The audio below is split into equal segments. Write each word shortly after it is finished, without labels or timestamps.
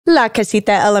La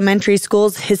Casita Elementary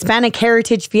School's Hispanic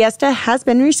Heritage Fiesta has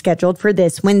been rescheduled for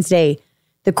this Wednesday.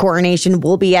 The coronation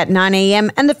will be at 9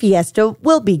 a.m. and the fiesta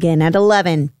will begin at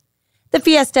 11. The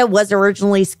fiesta was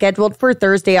originally scheduled for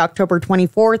Thursday, October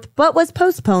 24th, but was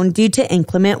postponed due to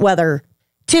inclement weather.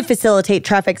 To facilitate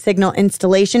traffic signal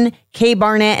installation, K.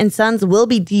 Barnett & Sons will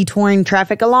be detouring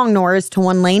traffic along Norris to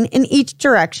one lane in each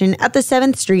direction at the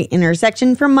 7th Street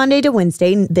intersection from Monday to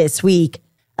Wednesday this week.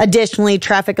 Additionally,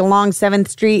 traffic along 7th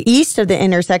Street east of the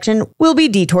intersection will be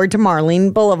detoured to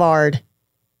Marlene Boulevard.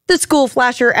 The school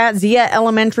flasher at Zia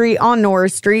Elementary on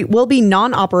Norris Street will be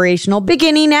non-operational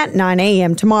beginning at 9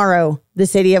 a.m. tomorrow. The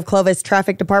City of Clovis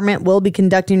Traffic Department will be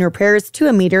conducting repairs to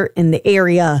a meter in the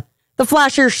area. The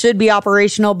flasher should be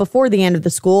operational before the end of the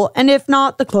school, and if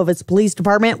not, the Clovis Police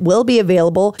Department will be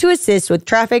available to assist with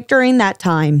traffic during that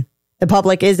time. The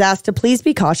public is asked to please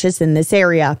be cautious in this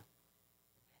area.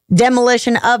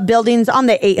 Demolition of buildings on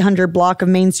the 800 block of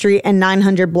Main Street and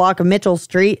 900 block of Mitchell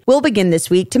Street will begin this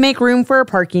week to make room for a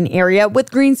parking area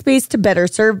with green space to better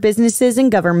serve businesses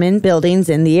and government buildings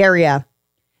in the area.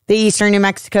 The Eastern New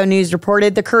Mexico News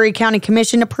reported the Curry County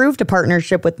Commission approved a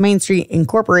partnership with Main Street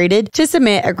Incorporated to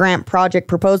submit a grant project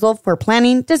proposal for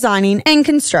planning, designing, and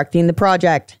constructing the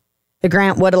project. The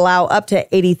grant would allow up to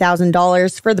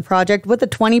 $80,000 for the project with a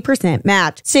 20%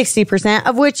 match, 60%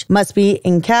 of which must be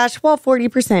in cash, while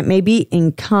 40% may be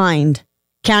in kind.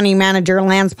 County Manager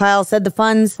Lance Pyle said the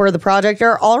funds for the project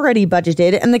are already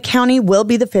budgeted and the county will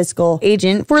be the fiscal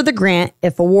agent for the grant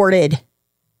if awarded.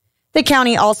 The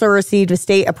county also received a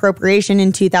state appropriation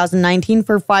in 2019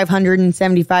 for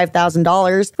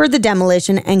 $575,000 for the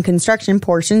demolition and construction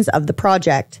portions of the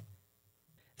project.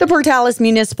 The Portales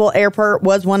Municipal Airport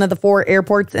was one of the 4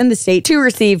 airports in the state to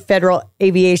receive Federal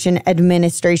Aviation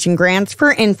Administration grants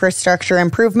for infrastructure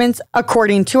improvements,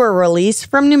 according to a release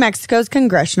from New Mexico's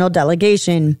congressional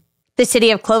delegation. The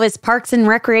City of Clovis Parks and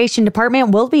Recreation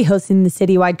Department will be hosting the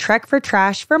citywide Trek for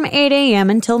Trash from 8 a.m.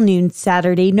 until noon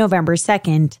Saturday, November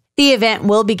 2nd. The event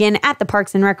will begin at the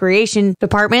Parks and Recreation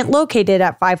Department located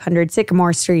at 500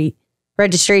 Sycamore Street.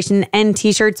 Registration and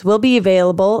t-shirts will be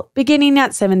available beginning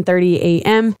at 7:30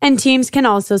 a.m. and teams can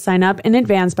also sign up in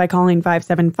advance by calling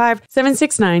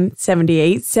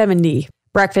 575-769-7870.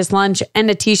 Breakfast, lunch,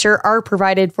 and a t-shirt are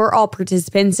provided for all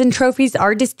participants and trophies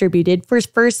are distributed for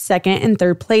first, second, and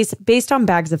third place based on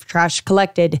bags of trash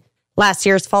collected. Last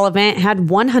year's fall event had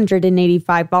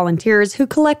 185 volunteers who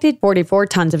collected 44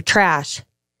 tons of trash.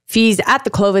 Fees at the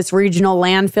Clovis Regional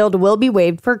Landfill will be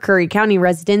waived for Curry County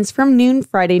residents from noon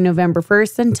Friday, November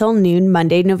 1st until noon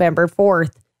Monday, November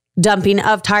 4th. Dumping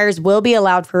of tires will be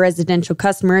allowed for residential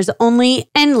customers only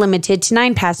and limited to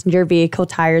 9 passenger vehicle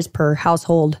tires per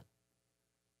household.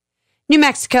 New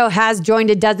Mexico has joined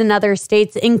a dozen other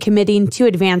states in committing to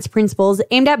advanced principles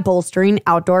aimed at bolstering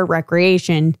outdoor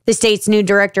recreation. The state's new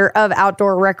director of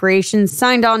outdoor recreation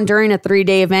signed on during a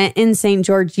 3-day event in St.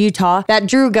 George, Utah that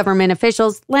drew government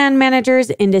officials, land managers,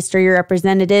 industry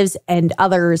representatives, and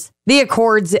others. The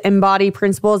accords embody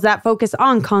principles that focus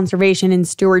on conservation and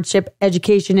stewardship,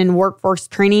 education and workforce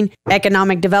training,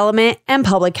 economic development, and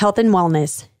public health and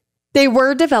wellness. They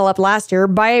were developed last year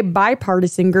by a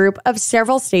bipartisan group of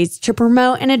several states to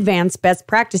promote and advance best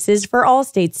practices for all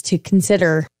states to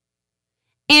consider.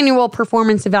 Annual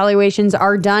performance evaluations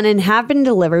are done and have been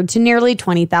delivered to nearly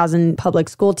 20,000 public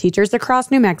school teachers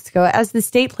across New Mexico as the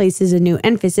state places a new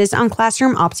emphasis on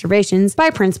classroom observations by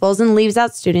principals and leaves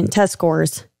out student test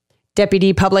scores.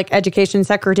 Deputy Public Education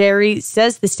Secretary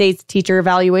says the state's teacher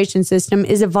evaluation system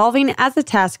is evolving as the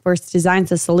task force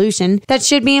designs a solution that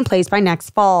should be in place by next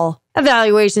fall.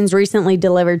 Evaluations recently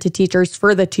delivered to teachers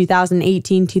for the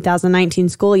 2018-2019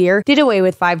 school year did away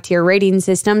with 5-tier rating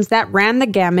systems that ran the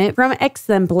gamut from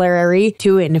exemplary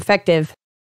to ineffective.